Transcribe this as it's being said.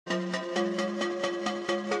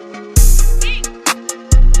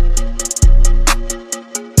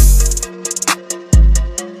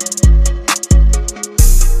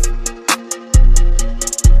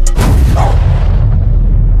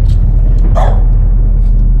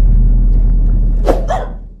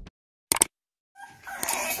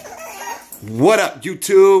What up,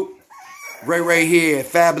 YouTube? Ray here,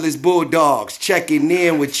 Fabulous Bulldogs, checking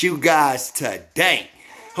in with you guys today.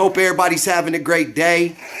 Hope everybody's having a great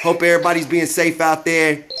day. Hope everybody's being safe out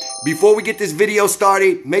there. Before we get this video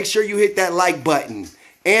started, make sure you hit that like button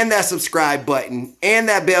and that subscribe button and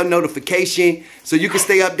that bell notification so you can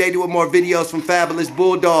stay updated with more videos from Fabulous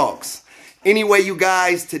Bulldogs. Anyway, you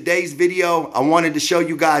guys, today's video, I wanted to show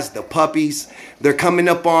you guys the puppies. They're coming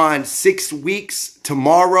up on 6 weeks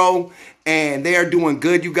tomorrow, and they are doing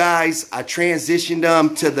good, you guys. I transitioned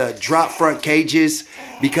them to the drop front cages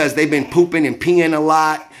because they've been pooping and peeing a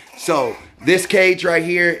lot. So this cage right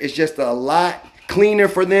here is just a lot cleaner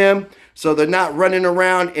for them, so they're not running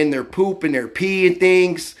around in their poop and their pee and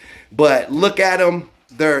things. But look at them.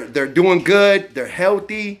 They're doing good. They're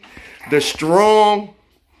healthy. They're strong.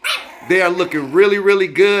 They are looking really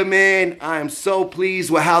good, man. I am so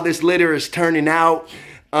pleased with how this litter is turning out.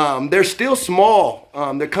 They're still small.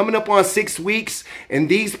 They're coming up on 6 weeks, and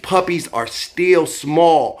these puppies are still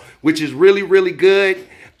small, which is really good.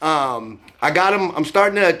 I got them. I'm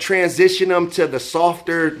starting to transition them to the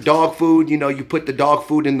softer dog food. You know, you put the dog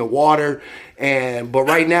food in the water, but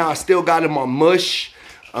right now I still got them on mush.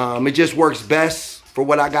 It just works best for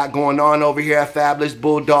what I got going on over here at Fabulous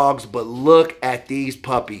Bulldogs. But look at these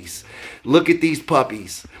puppies. Look at these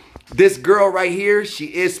puppies. This girl right here, she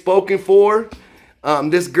is spoken for.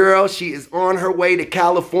 This girl, she is on her way to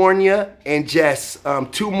California in just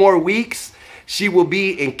 2 more weeks. She will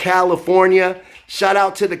be in California. Shout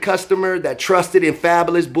out to the customer that trusted in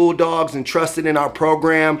Fabulous Bulldogs and trusted in our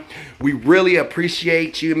program. We really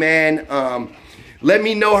appreciate you, man. Let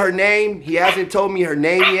me know her name. He hasn't told me her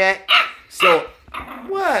name yet. So,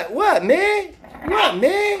 what, man? What,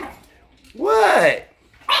 man? What?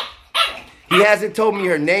 He hasn't told me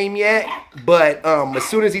her name yet, but as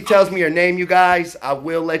soon as he tells me her name, you guys, I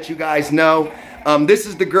will let you guys know. This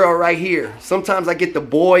is the girl right here. Sometimes I get the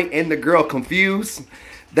boy and the girl confused.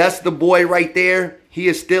 That's the boy right there. He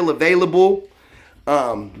is still available.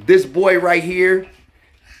 This boy right here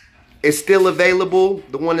is still available.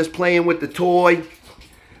 The one that's playing with the toy.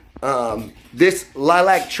 This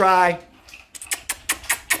lilac tri.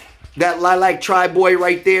 That lilac tri boy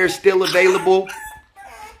right there is still available.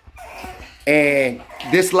 And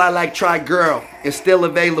this lilac tri girl is still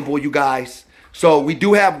available, you guys. So we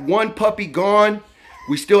do have 1 puppy gone.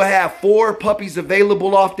 We still have 4 puppies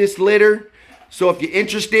available off this litter. So if you're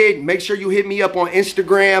interested, make sure you hit me up on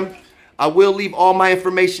Instagram. I will leave all my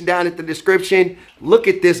information down in the description. Look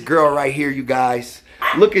at this girl right here, you guys.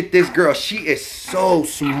 Look at this girl. She is so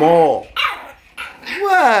small.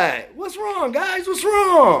 What? What's wrong, guys? What's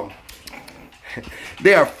wrong?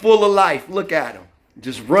 They are full of life. Look at them.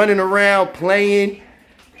 Just running around, playing.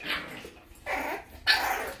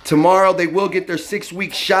 Tomorrow they will get their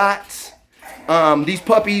 6-week shots. These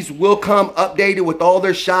puppies will come updated with all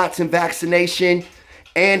their shots and vaccination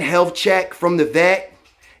and health check from the vet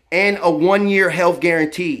and a 1-year health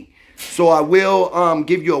guarantee. So I will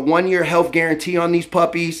give you a 1-year health guarantee on these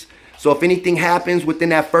puppies. So if anything happens within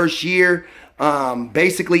that first year,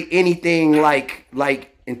 basically anything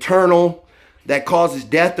like internal that causes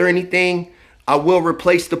death or anything, I will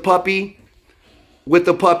replace the puppy with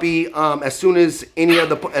the puppy as soon as any of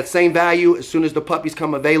the at same value, as soon as the puppies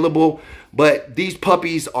come available. But these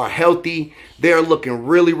puppies are healthy. They're looking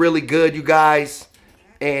really good, you guys.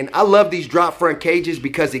 And I love these drop front cages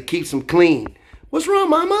because it keeps them clean. What's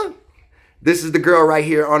wrong, mama? This is the girl right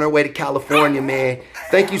here on her way to California, man.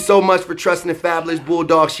 Thank you so much for trusting in Fabulous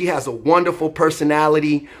Bulldog. She has a wonderful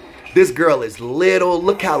personality. This girl is little.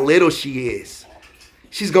 Look how little she is.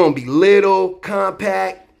 She's going to be little,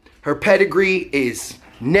 compact. Her pedigree is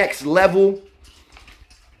next level.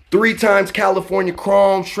 3 times California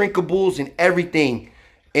Chrome, shrinkables, and everything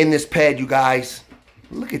in this ped, you guys.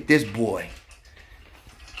 Look at this boy.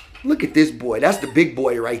 Look at this boy. That's the big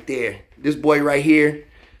boy right there. This boy right here,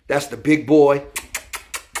 that's the big boy.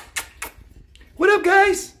 What up,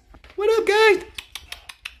 guys? What up, guys?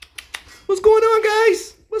 What's going on,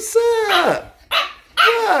 guys? What's up?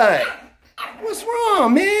 What? What's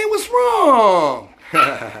wrong, man? What's wrong?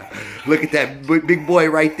 Look at that big boy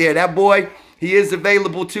right there. That boy, he is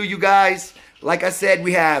available too, you guys. Like I said,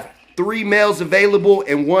 we have 3 males available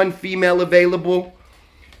and 1 female available.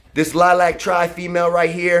 This lilac tri female right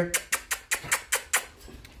here,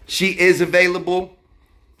 she is available.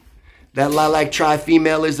 That lilac tri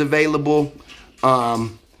female is available.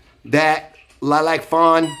 That lilac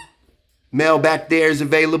fawn male back there is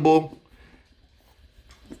available.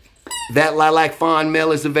 That lilac fawn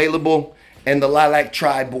male is available. And the lilac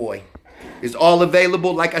tri boy is all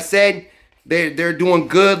available. Like I said, they're doing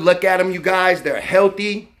good. Look at them, you guys. They're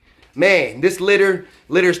healthy. man, this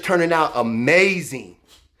litter's turning out amazing.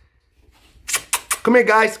 Come here,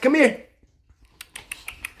 guys. Come here.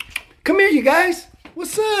 Come here, you guys.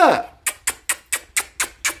 What's up?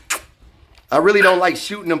 I really don't like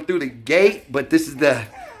shooting them through the gate, but this is the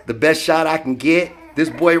best shot I can get. This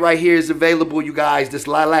boy right here is available, you guys. This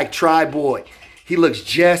lilac tri-boy. He looks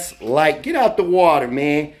just like, get out the water,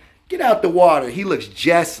 man. Get out the water. He looks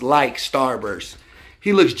just like Starburst.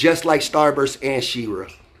 He looks just like Starburst and She-Ra.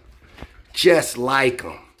 Just like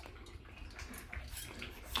him.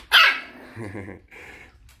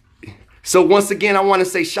 So once again, I want to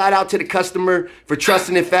say shout out to the customer for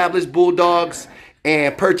trusting in Fabulous Bulldogs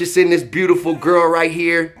and purchasing this beautiful girl right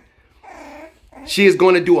here. She is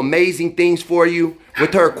going to do amazing things for you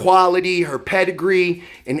with her quality, her pedigree,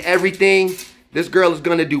 and everything. This girl is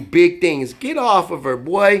going to do big things. Get off of her,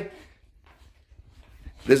 boy.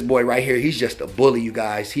 This boy right here, he's just a bully, you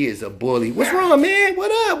guys. He is a bully. What's wrong, man?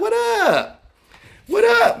 What up? What up? What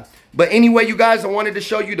up? But anyway, you guys, I wanted to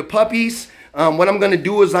show you the puppies. What I'm going to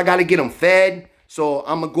do is I got to get them fed. So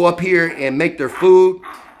I'm going to go up here and make their food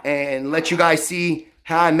and let you guys see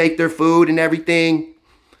how I make their food and everything.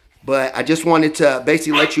 But I just wanted to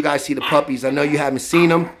basically let you guys see the puppies. I know you haven't seen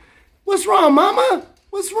them. What's wrong, mama?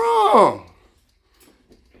 What's wrong?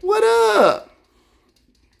 What up?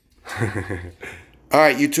 All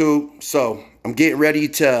right, YouTube. So I'm getting ready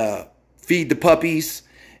to feed the puppies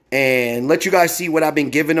and let you guys see what I've been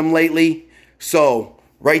giving them lately. So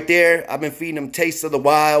right there, I've been feeding them Taste of the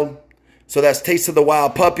Wild. So that's Taste of the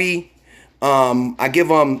Wild puppy. I give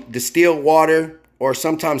them distilled water or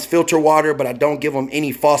sometimes filter water, but I don't give them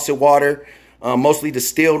any faucet water. Mostly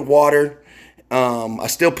distilled water. I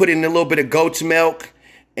still put in a little bit of goat's milk,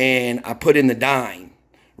 and I put in the dime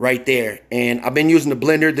right there. And I've been using the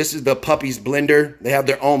blender. This is the puppy's blender. They have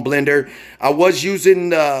their own blender. I was using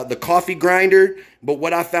the coffee grinder, but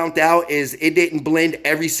what I found out is it didn't blend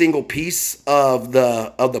every single piece of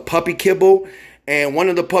the puppy kibble. And one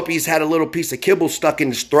of the puppies had a little piece of kibble stuck in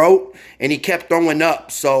his throat, and he kept throwing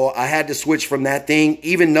up. So I had to switch from that thing.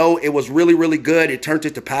 Even though it was really, really good, it turned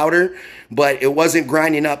it to powder, but it wasn't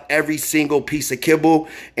grinding up every single piece of kibble.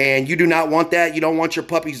 And you do not want that. You don't want your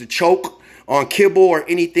puppies to choke on kibble or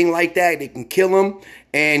anything like that. It can kill them.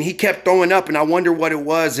 And he kept throwing up, and I wonder what it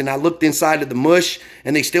was. And I looked inside of the mush,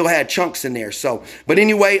 and they still had chunks in there. So, but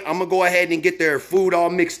anyway, I'm going to go ahead and get their food all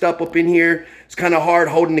mixed up in here. It's kind of hard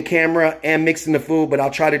holding the camera and mixing the food, but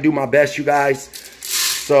I'll try to do my best, you guys.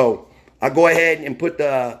 So I'll go ahead and put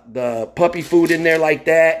the puppy food in there like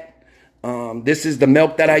that. This is the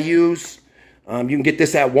milk that I use. You can get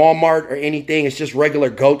this at Walmart or anything. It's just regular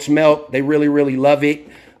goat's milk. They really, really love it.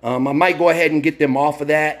 I might go ahead and get them off of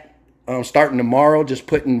that starting tomorrow, just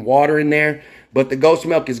putting water in there. But the goat's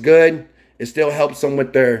milk is good. It still helps them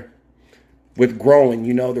with growing,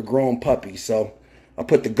 you know, they're growing puppies. So I'll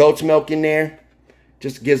put the goat's milk in there.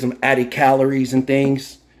 Just gives them added calories and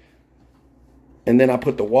things. And then I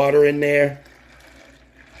put the water in there.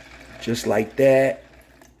 Just like that.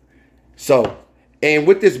 So, and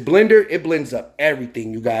with this blender, it blends up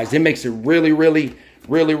everything, you guys. It makes it really, really,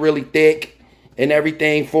 really, really thick and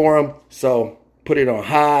everything for them. So, put it on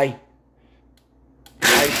high.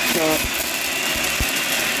 Nice chunk.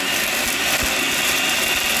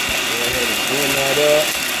 Go ahead and blend that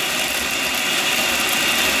up.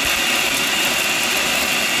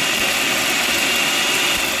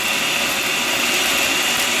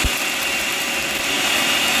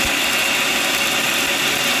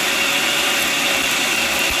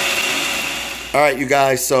 All right, you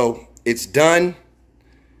guys, so it's done.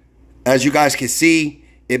 As you guys can see,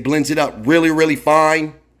 it blends it up really, really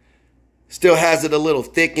fine. Still has it a little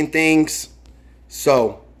thick and things.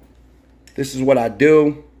 So this is what I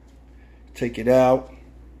do. Take it out.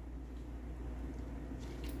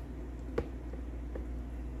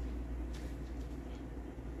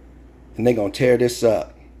 And they're going to tear this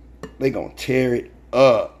up. They're going to tear it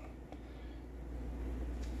up.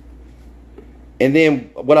 And then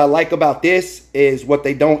what I like about this is what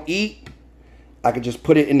they don't eat. I could just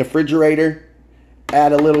put it in the refrigerator,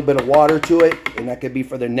 add a little bit of water to it, and that could be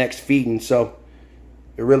for their next feeding. So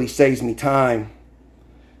it really saves me time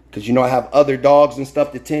because, you know, I have other dogs and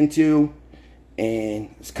stuff to tend to, and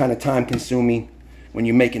it's kind of time consuming when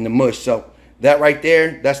you're making the mush. So that right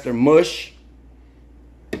there, that's their mush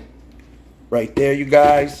right there, you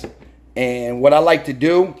guys. And what I like to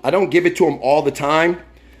do, I don't give it to them all the time.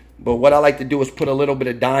 But what I like to do is put a little bit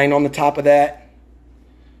of dine on the top of that.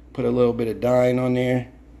 Put a little bit of dine on there.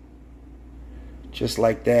 Just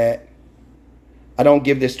like that. I don't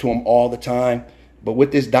give this to them all the time. But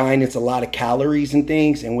with this dine, it's a lot of calories and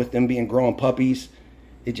things. And with them being growing puppies,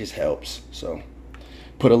 it just helps. So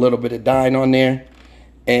Put a little bit of dye on there.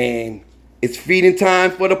 And it's feeding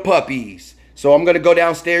time for the puppies. So I'm going to go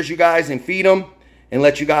downstairs, you guys, and feed them and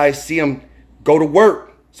let you guys see them go to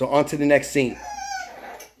work. So on to the next scene.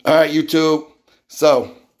 All right, YouTube.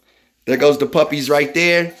 So there goes the puppies right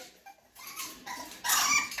there.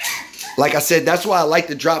 Like I said, that's why I like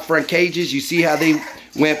the drop front cages. You see how they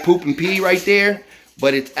went poop and pee right there?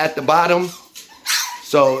 But it's at the bottom.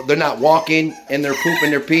 So they're not walking and they're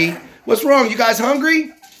pooping their pee. What's wrong? You guys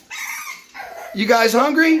hungry? You guys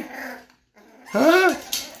hungry? Huh?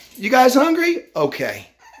 You guys hungry? Okay.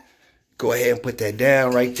 Go ahead and put that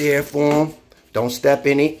down right there for them. Don't step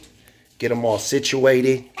in it. Get them all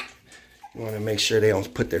situated. You want to make sure they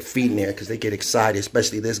don't put their feet in there because they get excited,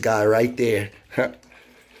 especially this guy right there.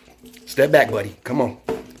 Step back, buddy. Come on.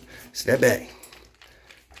 Step back.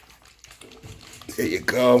 There you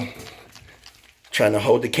go. Trying to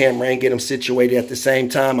hold the camera and get them situated at the same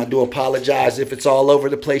time. I do apologize if it's all over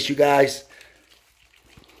the place, you guys.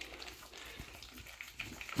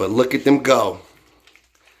 But look at them go.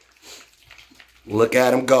 Look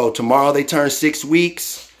at them go. Tomorrow they turn 6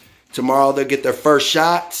 weeks. Tomorrow they'll get their first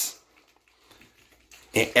shots.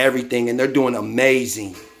 And everything. And they're doing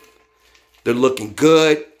amazing. They're looking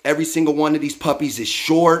good. Every single one of these puppies is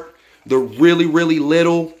short. They're really, really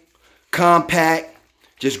little. Compact.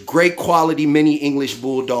 Just great quality mini English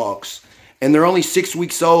Bulldogs. And they're only 6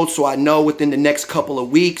 weeks old. So I know within the next couple of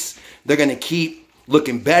weeks, they're going to keep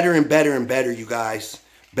looking better and better and better, you guys.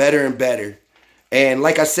 Better and better. And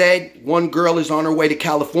like I said, one girl is on her way to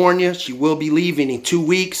California. She will be leaving in 2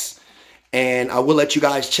 weeks. And I will let you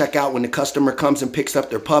guys check out when the customer comes and picks up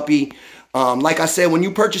their puppy. Like I said, when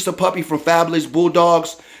you purchase a puppy from Fabulous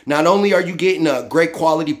Bulldogs, not only are you getting a great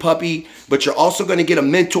quality puppy, but you're also going to get a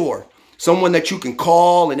mentor. Someone that you can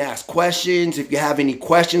call and ask questions if you have any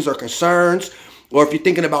questions or concerns. Or if you're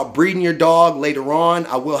thinking about breeding your dog later on,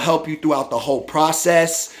 I will help you throughout the whole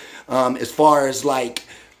process. As far as like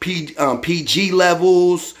PG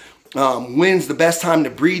levels, when's the best time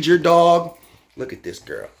to breed your dog. Look at this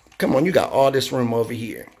girl. Come on, you got all this room over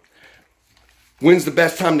here. When's the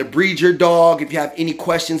best time to breed your dog? If you have any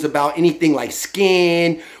questions about anything like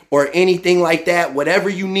skin or anything like that, whatever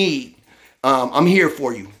you need, I'm here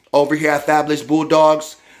for you over here at Fabulous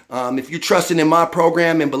Bulldogs. If you're trusting in my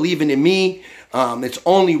program and believing in me, it's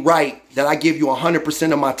only right that I give you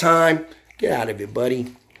 100% of my time. Get out of it,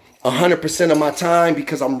 buddy. 100% of my time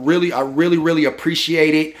because I really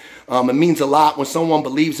appreciate it. It means a lot when someone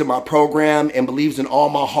believes in my program and believes in all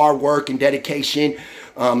my hard work and dedication.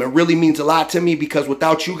 It really means a lot to me because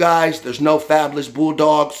without you guys, there's no Fabulous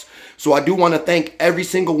Bulldogs. So I do want to thank every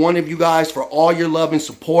single one of you guys for all your love and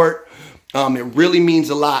support. It really means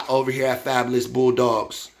a lot over here at Fabulous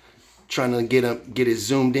Bulldogs. Trying to get it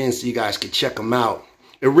zoomed in so you guys can check them out.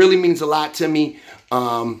 It really means a lot to me.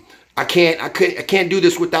 I can't do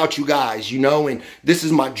this without you guys, you know, and this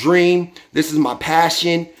is my dream. This is my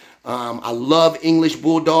passion. I love English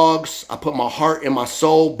Bulldogs. I put my heart and my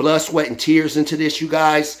soul, blood, sweat, and tears into this, you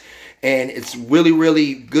guys. And it's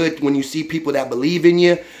really good when you see people that believe in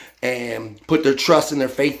you and put their trust and their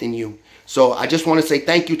faith in you. So I just want to say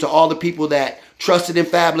thank you to all the people that trusted in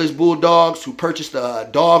Fabulous Bulldogs, who purchased a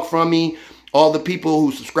dog from me, all the people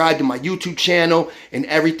who subscribe to my YouTube channel and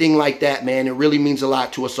everything like that, man. It really means a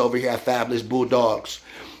lot to us over here at Fabulous Bulldogs.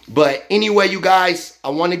 But anyway, you guys, I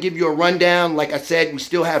want to give you a rundown. Like I said, we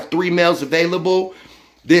still have 3 males available.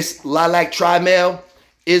 This Lilac Tri-Male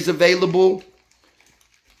is available.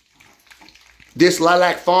 This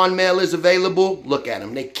Lilac Fawn Male is available. Look at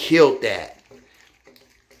them. They killed that.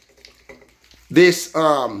 This,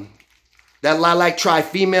 that Lilac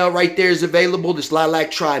Tri-Female right there is available. This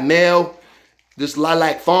Lilac Tri-Male, this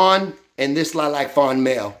Lilac Fawn, and this Lilac Fawn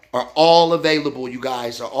Male are all available, you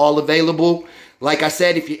guys. Are all available. Like I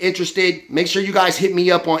said, if you're interested, make sure you guys hit me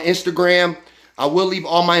up on Instagram. I will leave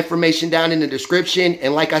all my information down in the description.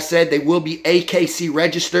 And like I said, they will be AKC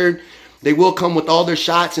registered. They will come with all their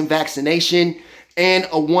shots and vaccination and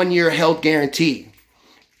a 1-year health guarantee.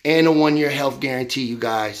 And a 1-year health guarantee, you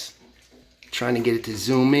guys. Trying to get it to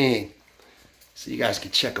zoom in so you guys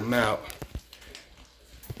can check them out.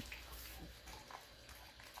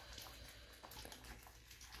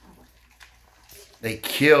 They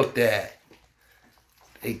killed that.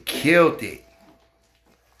 They killed it.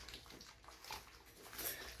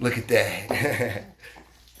 Look at that.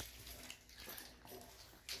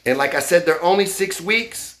 And like I said, they're only 6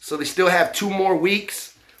 weeks, so they still have 2 more weeks.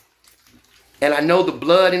 And I know the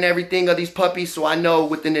blood and everything of these puppies, so I know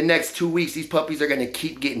within the next 2 weeks, these puppies are going to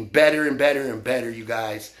keep getting better and better and better, you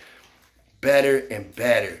guys. Better and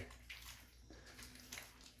better.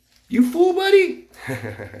 You fool, buddy?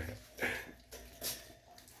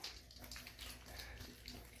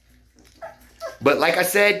 But like I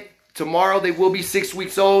said, tomorrow they will be 6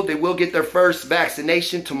 weeks old. They will get their first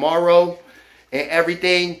vaccination tomorrow and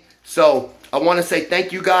everything. So I want to say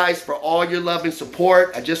thank you guys for all your love and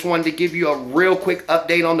support. I just wanted to give you a real quick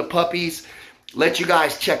update on the puppies. Let you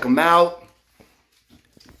guys check them out.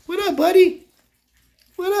 What up, buddy?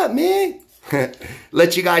 What up, man?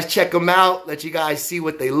 Let you guys check them out. Let you guys see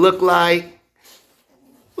what they look like.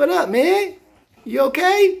 What up, man? You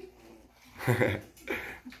okay?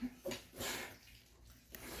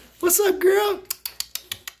 What's up, girl?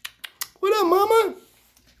 What up, mama?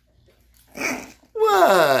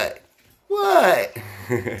 What? What?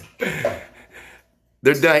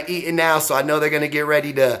 They're done eating now, so I know they're going to get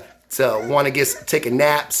ready to want to take a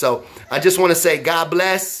nap. So I just want to say God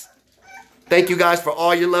bless. Thank you guys for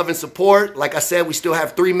all your love and support. Like I said, we still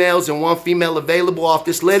have 3 males and 1 female available off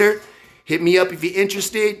this litter. Hit me up if you're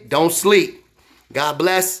interested. Don't sleep. God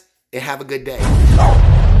bless and have a good day.